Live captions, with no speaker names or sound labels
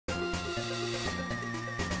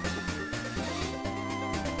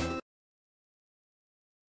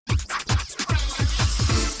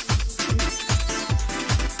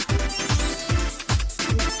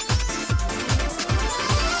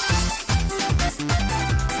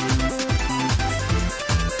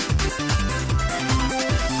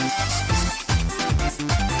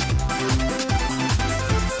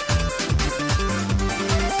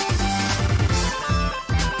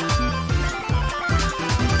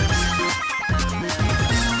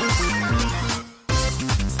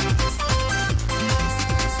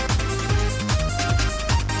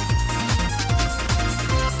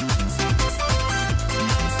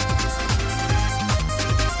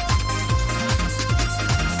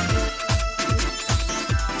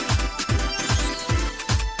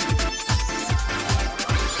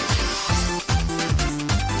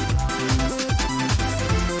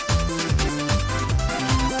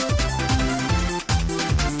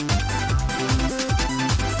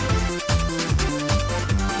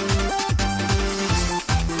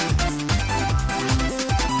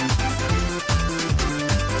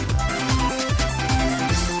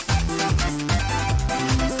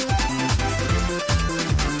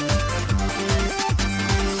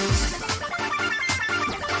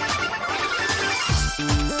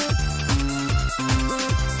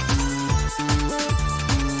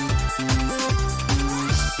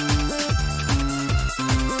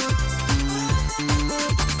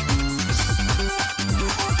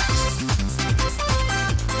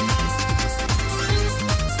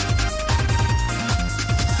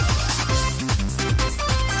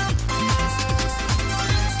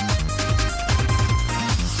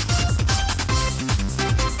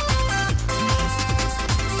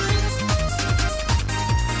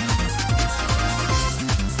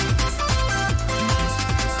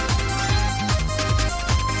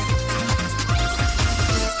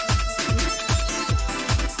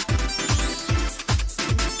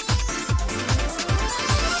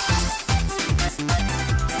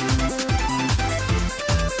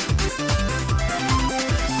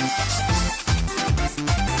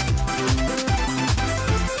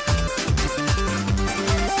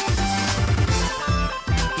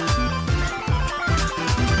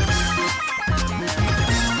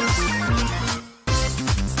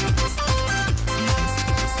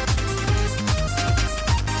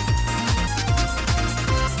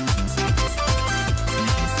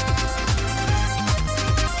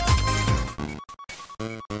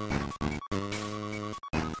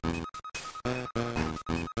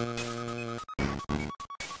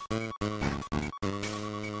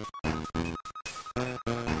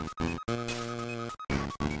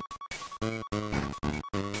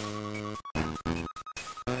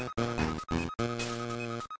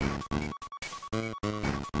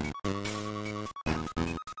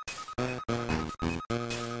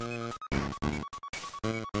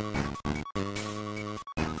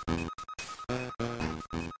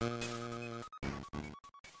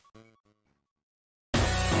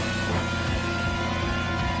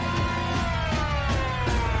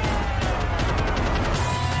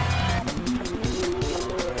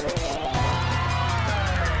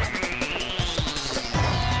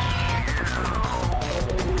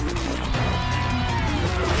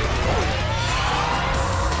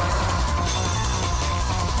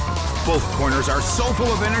Both corners are so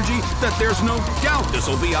full of energy that there's no doubt this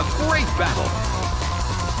will be a great battle.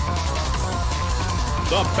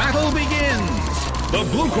 The battle begins! The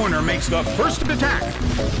blue corner makes the first attack.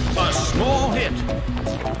 A small hit.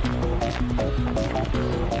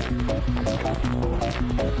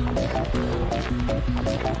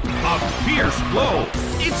 A fierce blow.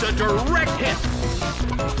 It's a direct hit.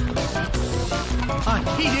 A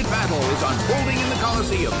heated battle is unfolding in the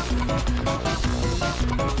Colosseum.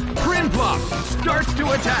 Grinplop starts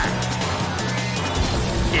to attack.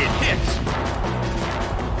 It hits.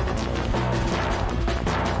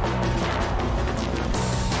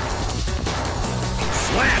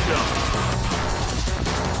 Slammed him.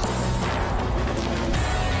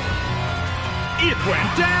 It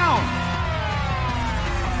went down.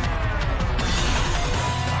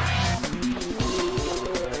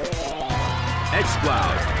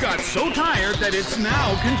 X-Cloud got so tired that it's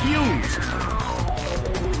now confused.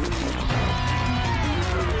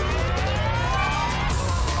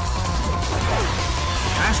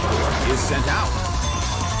 Passport is sent out.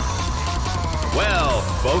 Well,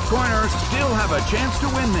 both corners still have a chance to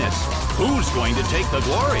win this. Who's going to take the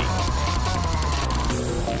glory?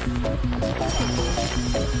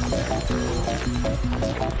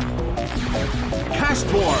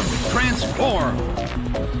 Castform, transform.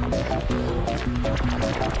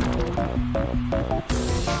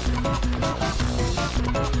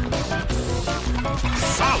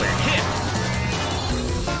 Solid hit.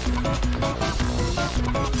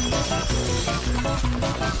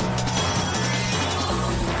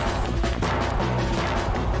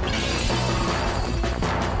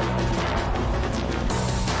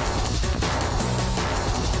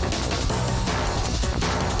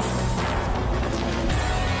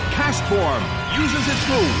 Castform uses its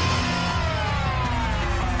move.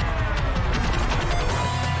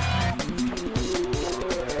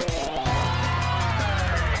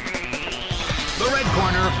 The red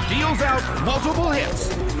corner deals out multiple hits.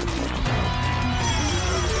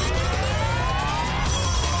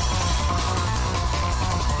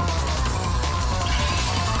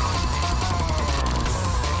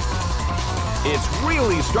 It's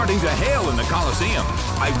really starting to hail in the Colosseum.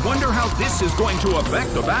 I wonder how this is going to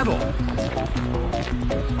affect the battle.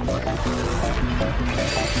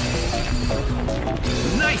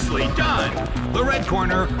 Nicely done! The red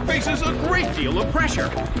corner faces a great deal of pressure.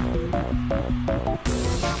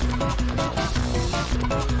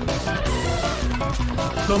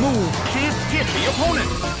 The move can't hit the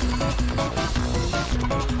opponent.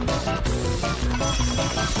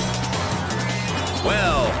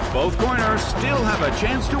 Well, both corners still have a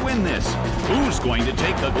chance to win this. Who's going to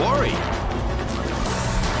take the glory?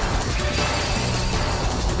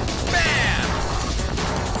 Bam!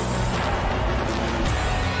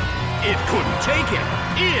 It couldn't take it.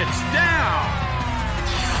 It's down!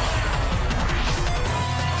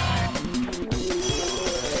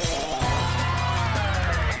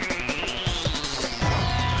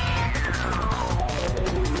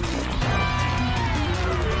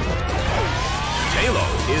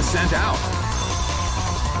 Is sent out.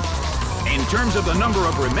 In terms of the number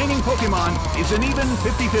of remaining Pokémon, it's an even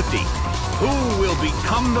 50-50. Who will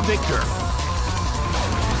become the victor?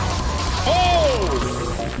 Oh!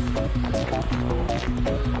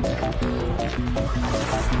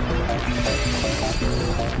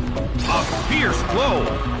 A fierce blow.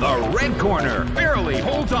 The red corner barely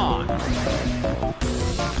holds on.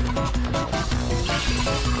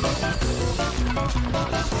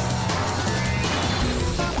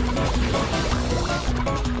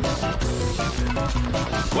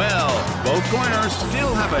 Well, both corners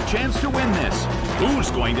still have a chance to win this. Who's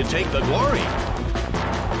going to take the glory?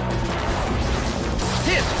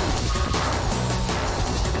 Hit!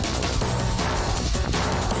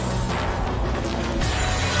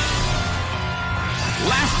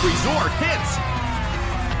 Last resort hits!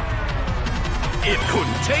 It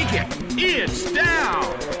couldn't take it! It's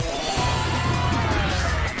down!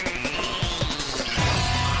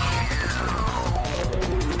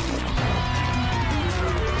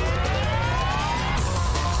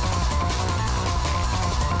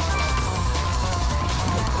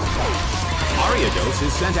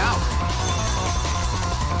 Is sent out.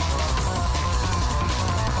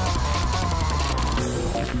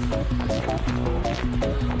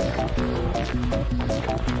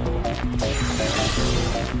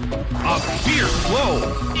 A fierce blow.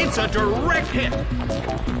 It's a direct hit.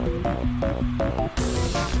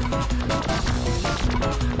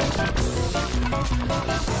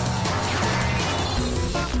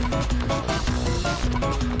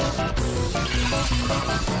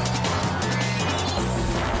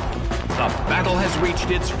 The battle has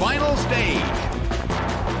reached its final stage.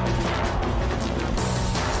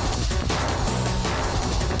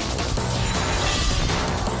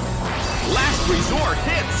 Last resort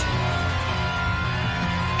hits.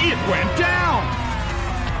 It went down.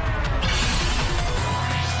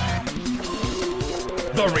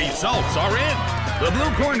 The results are in. The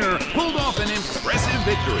blue corner pulled off an impressive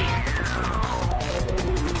victory.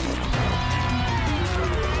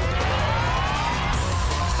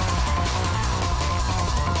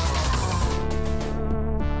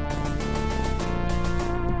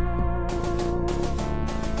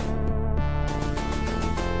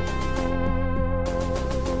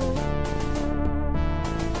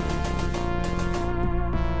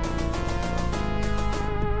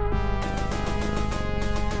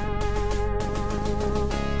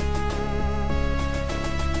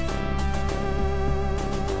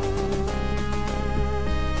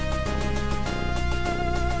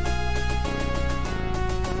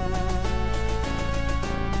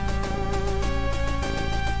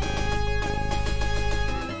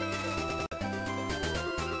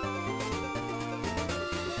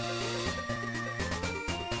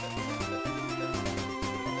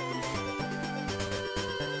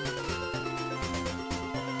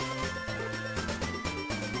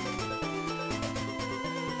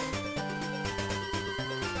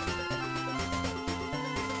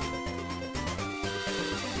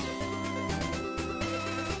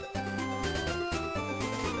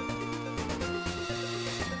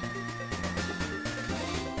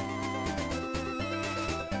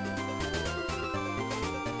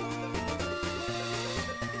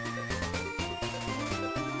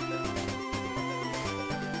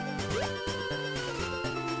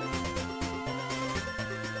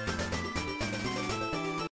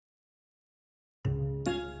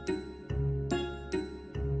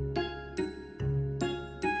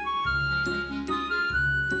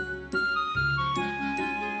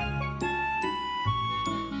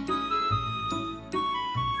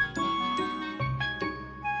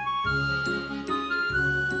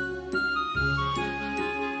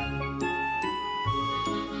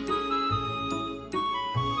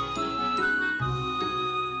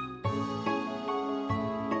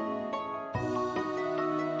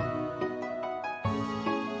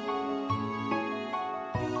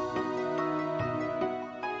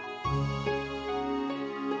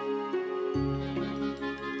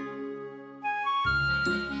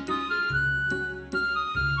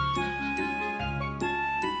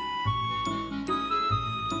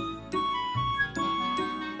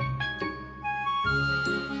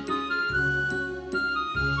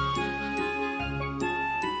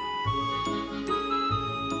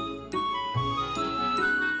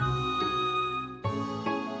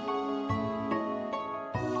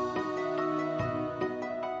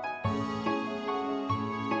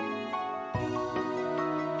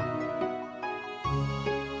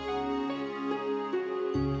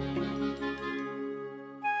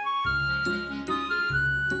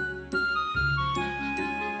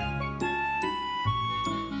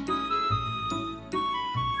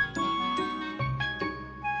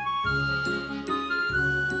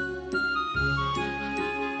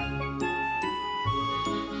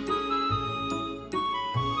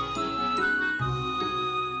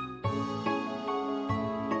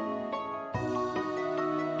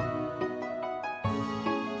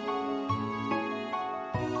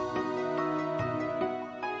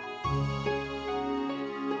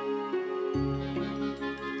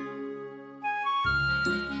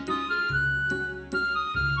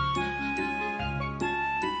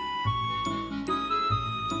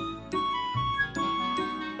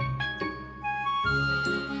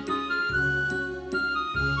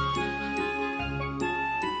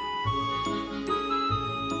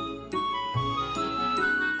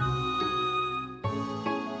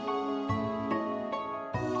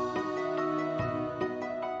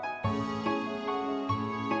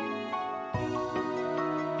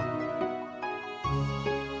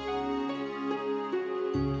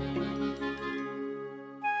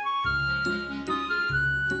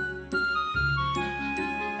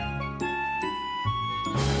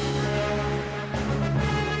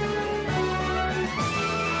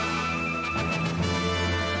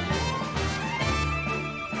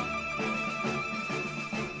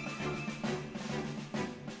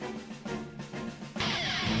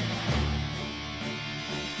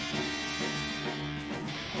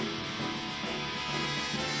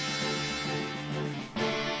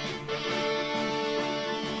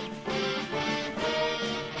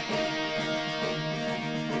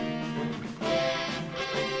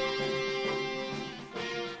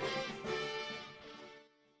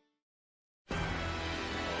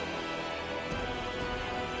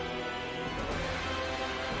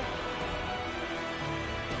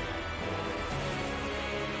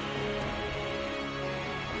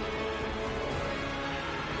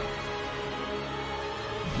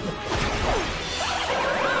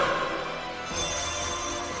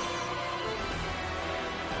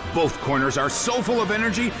 Both corners are so full of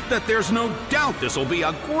energy that there's no doubt this will be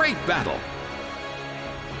a great battle.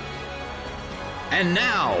 And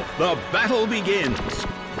now, the battle begins.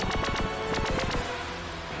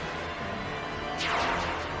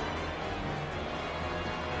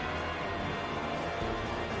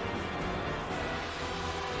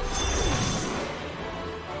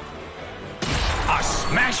 A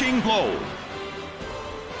smashing blow.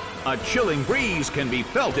 A chilling breeze can be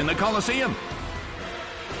felt in the Colosseum.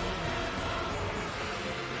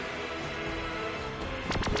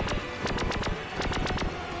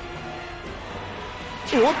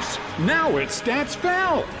 Oops! Now its stats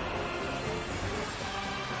fell!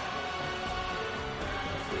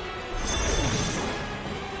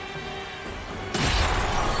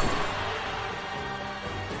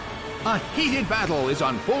 A heated battle is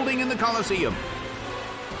unfolding in the Colosseum.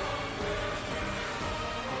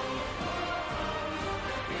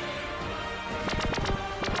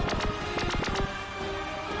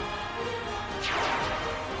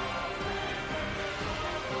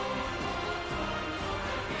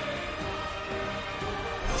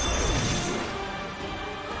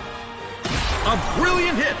 A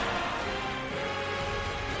brilliant hit!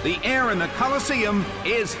 The air in the Colosseum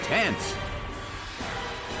is tense.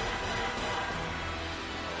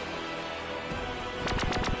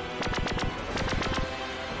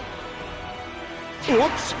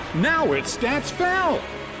 Oops! Now its stats fell!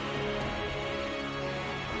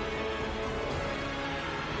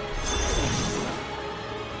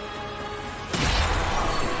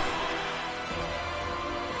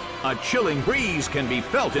 A chilling breeze can be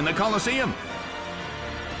felt in the Colosseum.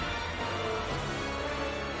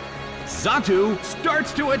 Xatu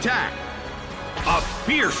starts to attack. A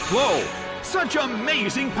fierce blow. Such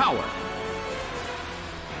amazing power.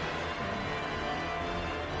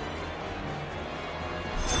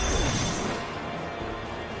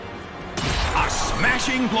 A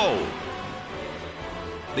smashing blow.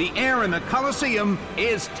 The air in the Colosseum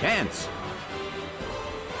is tense.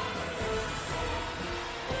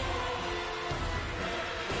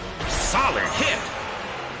 Solid hit.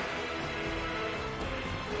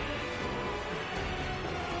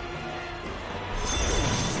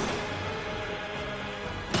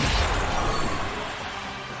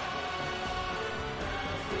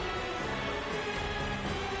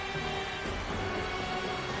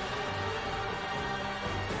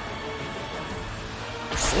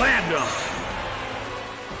 Slammed him.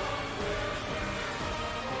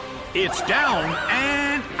 It's down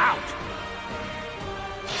and out.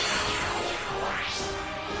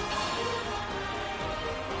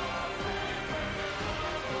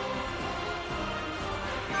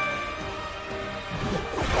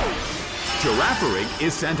 Girafarig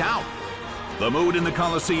is sent out. The mood in the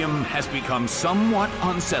Colosseum has become somewhat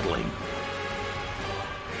unsettling.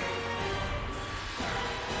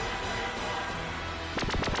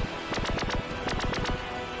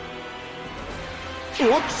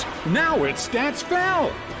 Whoops! Now its stats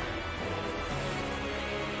fell!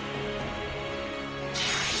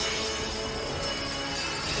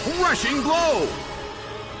 Rushing blow!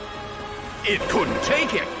 It couldn't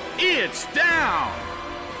take it! It's down!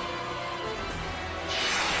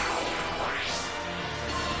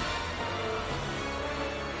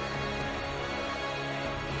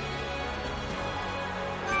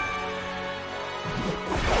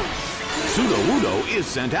 Sudowoodo is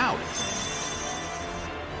sent out.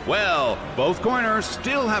 Well, both corners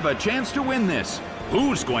still have a chance to win this.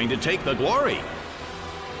 Who's going to take the glory?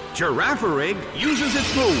 Girafarig uses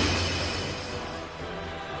its move.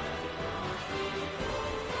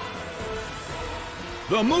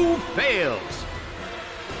 The move fails.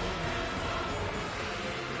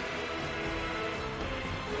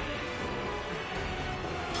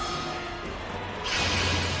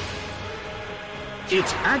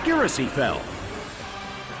 Its accuracy fell.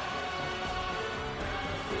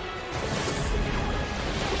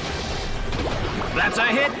 That's a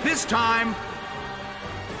hit this time.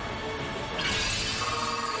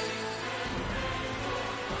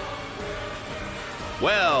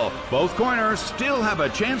 Well, both corners still have a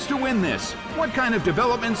chance to win this. What kind of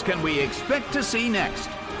developments can we expect to see next?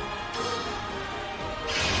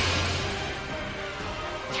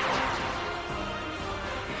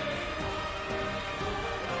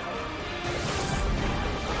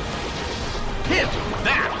 Hit!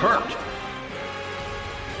 That hurt!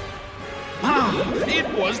 It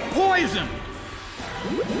was poisoned!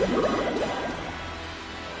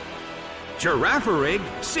 Girafarig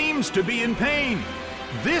seems to be in pain.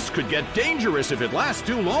 This could get dangerous if it lasts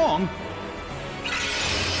too long.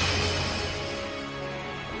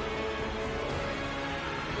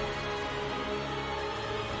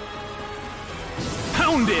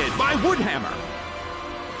 Wounded by Woodhammer.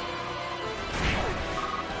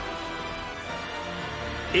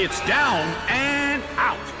 It's down and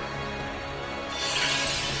out.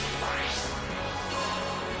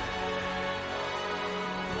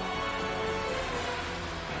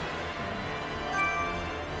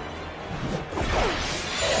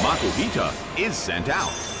 Makuhita is sent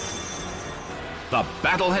out. The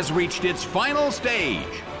battle has reached its final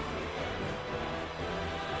stage.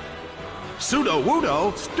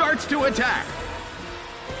 Sudowoodo starts to attack.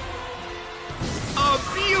 A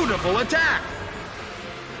beautiful attack.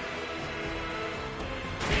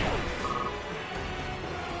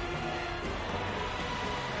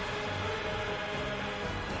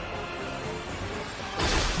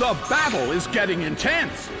 The battle is getting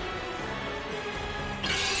intense.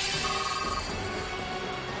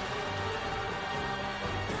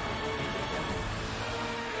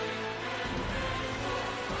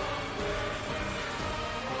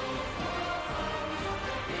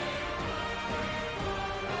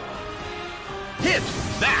 Hit!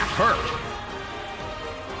 That hurt!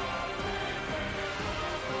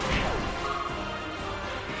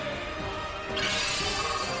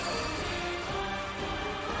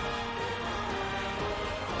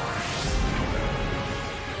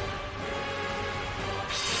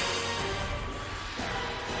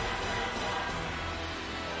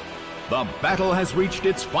 The battle has reached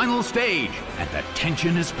its final stage, and the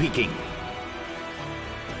tension is peaking.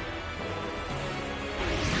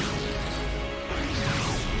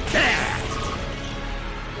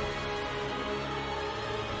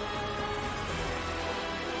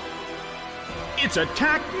 Its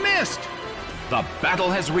attack missed! The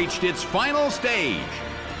battle has reached its final stage.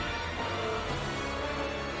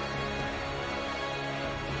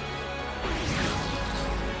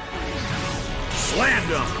 Slammed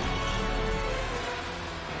him!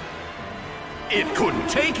 It couldn't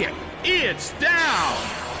take it! It's down!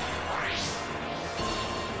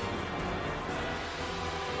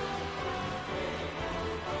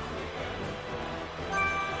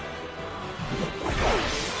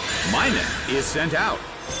 Minun is sent out.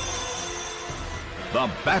 The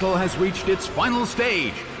battle has reached its final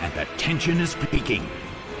stage, and the tension is peaking.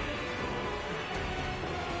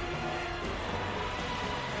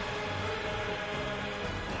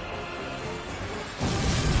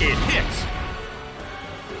 It hits.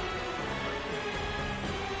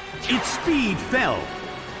 Its speed fell.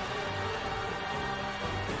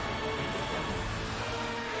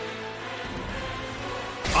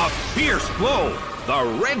 A fierce blow.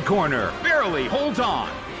 The red corner barely holds on.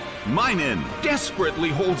 Minun desperately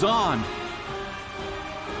holds on.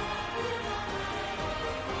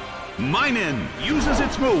 Minun uses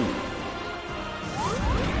its move.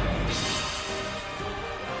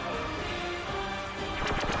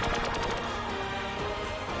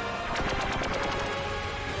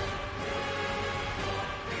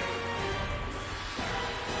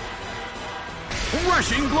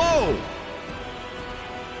 Rushing blow.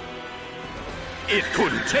 It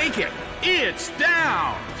couldn't take it. It's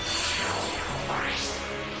down.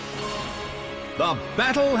 The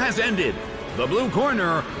battle has ended. The blue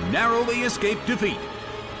corner narrowly escaped defeat.